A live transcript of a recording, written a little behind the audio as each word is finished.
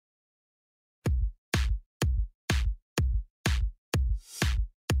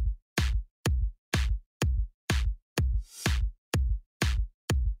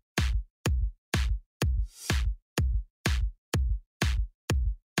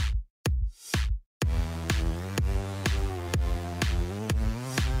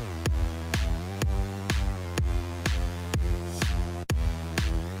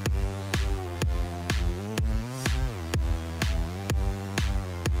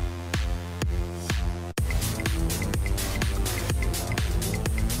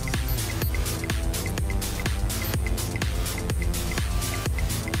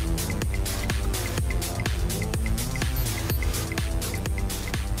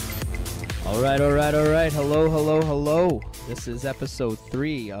All right. Hello. This is episode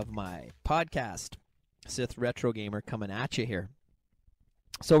 3 of my podcast, Sith Retro Gamer, coming at you here.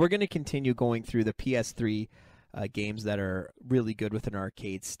 So we're going to continue going through the PS3 games that are really good with an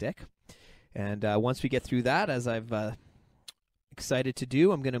arcade stick. And once we get through that, as I've excited to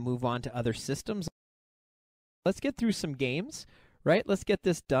do, I'm going to move on to other systems. Let's get through some games, right? Let's get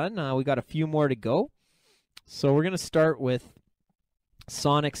this done. We got a few more to go. So we're going to start with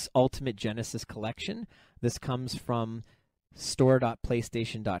Sonic's Ultimate Genesis Collection. This comes from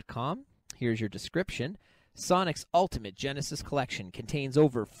store.playstation.com. Here's your description. Sonic's Ultimate Genesis Collection contains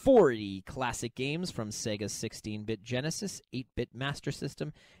over 40 classic games from Sega's 16-bit Genesis, 8-bit Master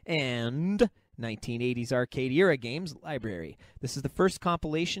System, and 1980s arcade-era games library. This is the first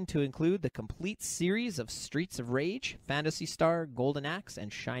compilation to include the complete series of Streets of Rage, Phantasy Star, Golden Axe,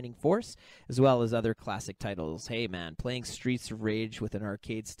 and Shining Force, as well as other classic titles. Hey man, playing Streets of Rage with an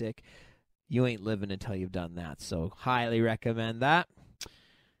arcade stick, you ain't living until you've done that, so highly recommend that.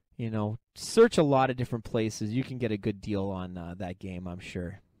 You know, search a lot of different places. You can get a good deal on that game, I'm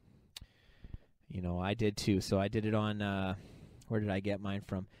sure. You know, I did too. So I did it on, where did I get mine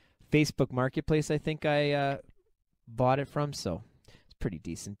from? Facebook Marketplace, I think I bought it from. So it's a pretty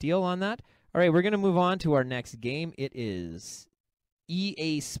decent deal on that. All right, we're going to move on to our next game. It is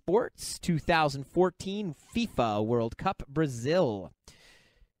EA Sports 2014 FIFA World Cup Brazil.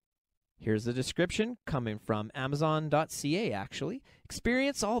 Here's the description coming from Amazon.ca, actually.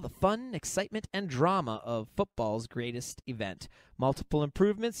 Experience all the fun, excitement, and drama of football's greatest event. Multiple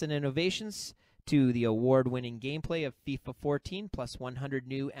improvements and innovations to the award-winning gameplay of FIFA 14, plus 100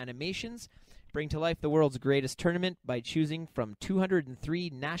 new animations. Bring to life the world's greatest tournament by choosing from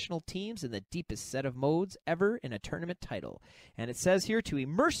 203 national teams in the deepest set of modes ever in a tournament title. And it says here to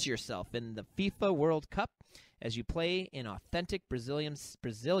immerse yourself in the FIFA World Cup as you play in authentic Brazilian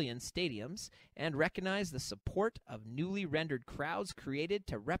stadiums and recognize the support of newly rendered crowds created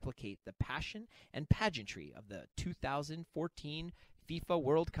to replicate the passion and pageantry of the 2014 FIFA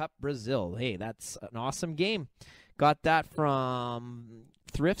World Cup Brazil. Hey, that's an awesome game. Got that from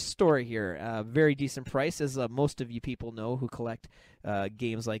Thrift Store here. Very decent price, as most of you people know who collect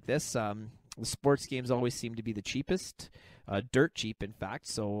games like this. The sports games always seem to be the cheapest, dirt cheap, in fact.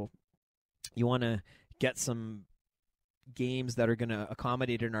 So you want to get some games that are going to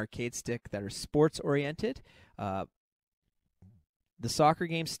accommodate an arcade stick that are sports-oriented. The soccer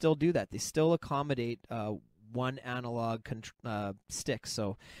games still do that. They still accommodate one analog stick,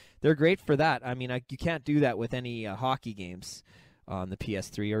 so they're great for that. I mean, you can't do that with any hockey games on the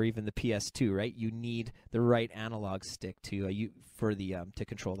PS3 or even the PS2, right? You need the right analog stick to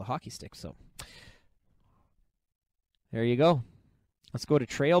control the hockey stick. So there you go. Let's go to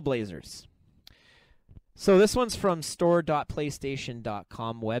Trailblazers. So this one's from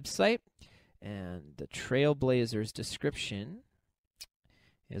store.playstation.com website, and the Trailblazers description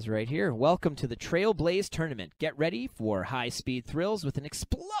is right here. Welcome to the Trailblaze Tournament. Get ready for high-speed thrills with an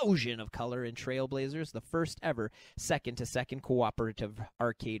explosion of color in Trailblazers, the first ever second-to-second cooperative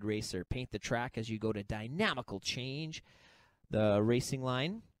arcade racer. Paint the track as you go to dynamical change the racing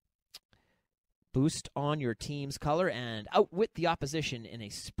line. Boost on your team's color and outwit the opposition in a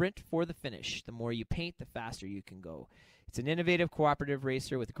sprint for the finish. The more you paint, the faster you can go. It's an innovative cooperative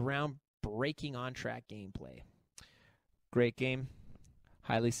racer with groundbreaking on-track gameplay. Great game.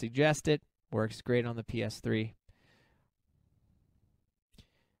 Highly suggest it. Works great on the PS3.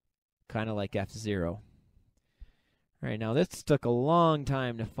 Kind of like F-Zero. All right, now this took a long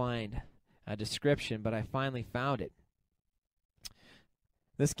time to find a description, but I finally found it.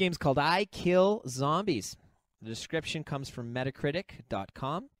 This game's called I Kill Zombies. The description comes from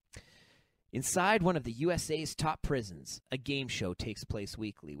Metacritic.com. Inside one of the USA's top prisons, a game show takes place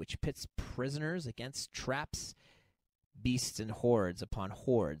weekly, which pits prisoners against traps, beasts, and hordes upon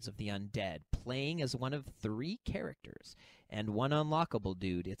hordes of the undead, playing as one of 3 characters and one unlockable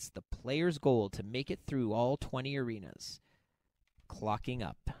dude. It's the player's goal to make it through all 20 arenas. Clocking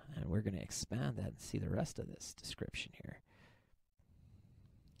up. And we're going to expand that and see the rest of this description here.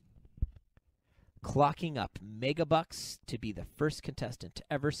 Clocking up megabucks to be the first contestant to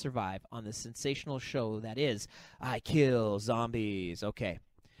ever survive on the sensational show that is I Kill Zombies. Okay,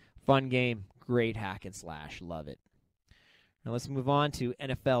 fun game, great hack and slash, love it. Now let's move on to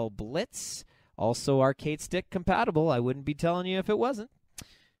NFL Blitz, also arcade stick compatible. I wouldn't be telling you if it wasn't.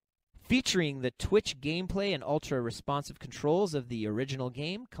 Featuring the Twitch gameplay and ultra-responsive controls of the original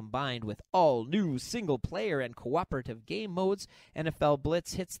game, combined with all new single-player and cooperative game modes, NFL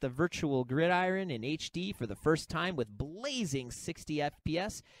Blitz hits the virtual gridiron in HD for the first time with blazing 60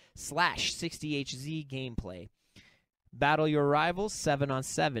 FPS / 60 HZ gameplay. Battle your rivals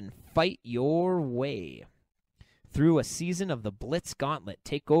 7-on-7. Fight your way through a season of the Blitz Gauntlet.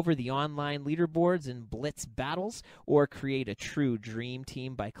 Take over the online leaderboards in Blitz battles, or create a true dream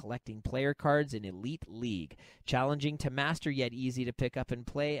team by collecting player cards in Elite League. Challenging to master yet easy to pick up and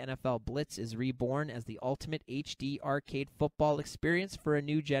play, NFL Blitz is reborn as the ultimate HD arcade football experience for a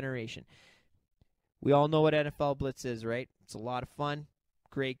new generation. We all know what NFL Blitz is, right? It's a lot of fun,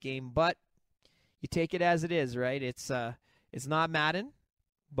 great game, but you take it as it is, right? It's not Madden,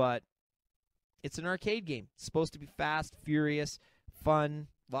 but it's an arcade game. It's supposed to be fast, furious, fun,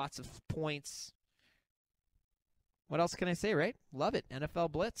 lots of points. What else can I say, right? Love it.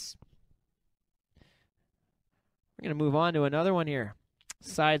 NFL Blitz. We're going to move on to another one here.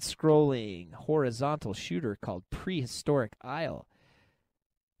 Side-scrolling horizontal shooter called Prehistoric Isle.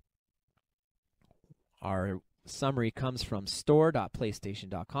 Our summary comes from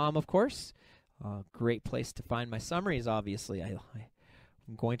store.playstation.com, of course. Great place to find my summaries, obviously.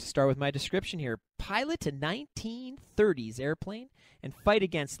 I'm going to start with my description here. Pilot a 1930s airplane and fight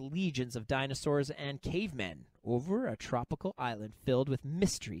against legions of dinosaurs and cavemen over a tropical island filled with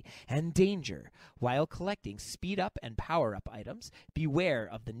mystery and danger. While collecting speed-up and power-up items, beware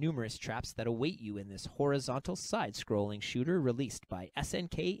of the numerous traps that await you in this horizontal side-scrolling shooter released by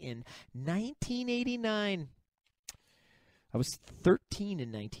SNK in 1989. I was 13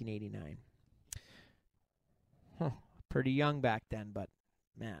 in 1989. Pretty young back then, but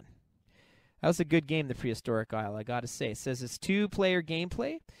man, that was a good game, the Prehistoric Isle, I gotta say. It says it's 2-player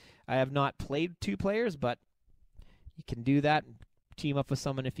gameplay. I have not played 2 players, but you can do that. Team up with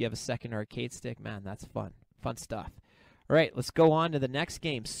someone if you have a second arcade stick. Man, that's fun. Fun stuff. All right, let's go on to the next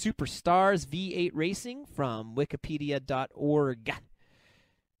game. Superstars V8 Racing from wikipedia.org.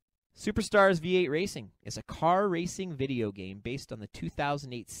 Superstars V8 Racing is a car racing video game based on the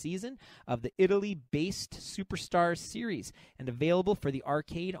 2008 season of the Italy-based Superstars series and available for the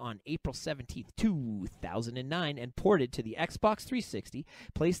arcade on April 17, 2009 and ported to the Xbox 360,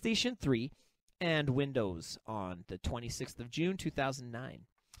 PlayStation 3, and Windows on the 26th of June 2009.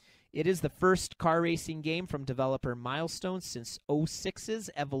 It is the first car racing game from developer Milestone since 06's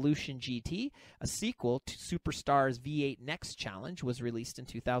Evolution GT. A sequel to Superstars V8 Next Challenge was released in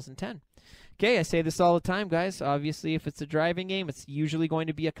 2010. Okay, I say this all the time, guys. Obviously, if it's a driving game, it's usually going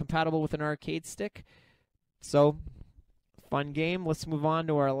to be compatible with an arcade stick. So, fun game. Let's move on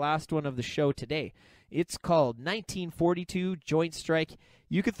to our last one of the show today. It's called 1942 Joint Strike.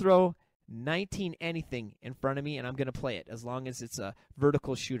 You could throw 19 anything in front of me, and I'm going to play it as long as it's a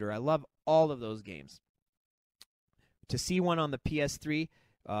vertical shooter. I love all of those games. To see one on the PS3,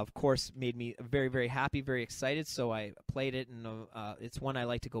 of course, made me very, very happy, very excited, so I played it, and it's one I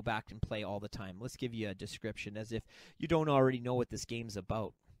like to go back and play all the time. Let's give you a description as if you don't already know what this game's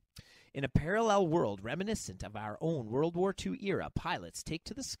about. In a parallel world reminiscent of our own World War II era, pilots take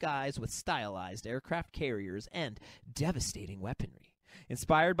to the skies with stylized aircraft carriers and devastating weaponry.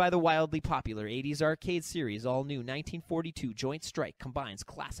 Inspired by the wildly popular 80s arcade series, all-new 1942 Joint Strike combines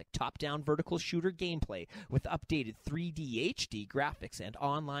classic top-down vertical shooter gameplay with updated 3D HD graphics and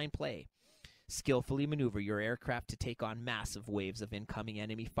online play. Skillfully maneuver your aircraft to take on massive waves of incoming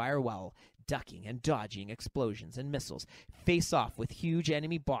enemy fire while ducking and dodging explosions and missiles. Face off with huge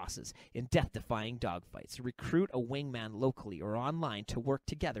enemy bosses in death-defying dogfights. Recruit a wingman locally or online to work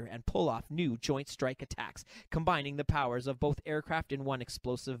together and pull off new Joint Strike attacks, combining the powers of both aircraft in one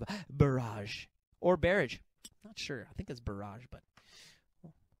explosive barrage. Or barrage. Not sure. I think it's barrage, but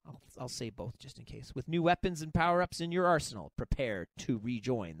I'll say both just in case. With new weapons and power-ups in your arsenal, prepare to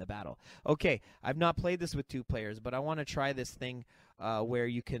rejoin the battle. Okay, I've not played this with 2 players, but I want to try this thing where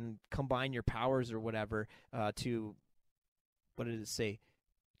you can combine your powers or whatever to, what did it say?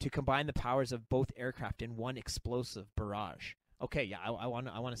 To combine the powers of both aircraft in one explosive barrage. Okay, yeah, I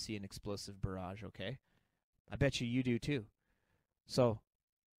want to see an explosive barrage, okay? I bet you do too. So,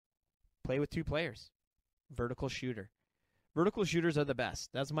 play with 2 players. Vertical shooter. Vertical shooters are the best.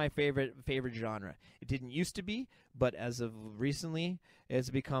 That's my favorite genre. It didn't used to be, but as of recently, it's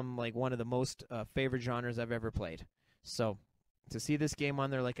become like one of the most favorite genres I've ever played. So, to see this game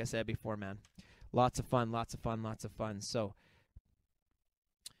on there, like I said before, man, lots of fun, lots of fun, lots of fun. So,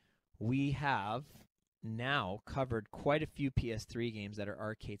 we have now covered quite a few PS3 games that are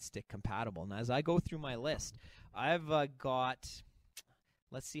arcade stick compatible. And as I go through my list, I've got,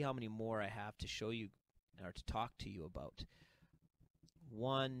 let's see how many more I have to show you or to talk to you about.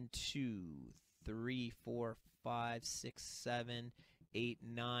 1, 2, 3, 4, 5, 6, 7, 8,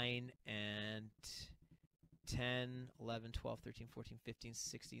 9, and 10, 11, 12, 13, 14, 15,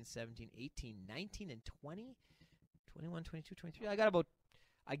 16, 17, 18, 19, and 20, 21, 22, 23. I got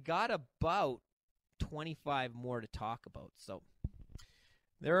about 25 more to talk about. So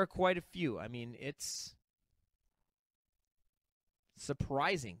there are quite a few. I mean, it's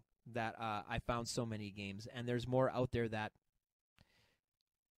surprising that I found so many games, and there's more out there that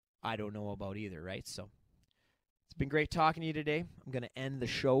I don't know about either, right? So it's been great talking to you today. I'm going to end the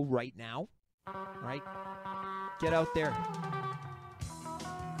show right now, right? Get out there.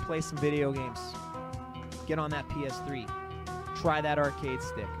 Play some video games. Get on that PS3. Try that arcade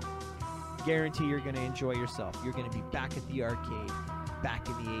stick. Guarantee you're going to enjoy yourself. You're going to be back at the arcade, back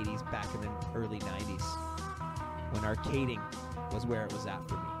in the 80s, back in the early 90s, when arcading was where it was at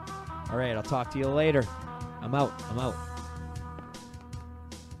for me. All right, I'll talk to you later. I'm out.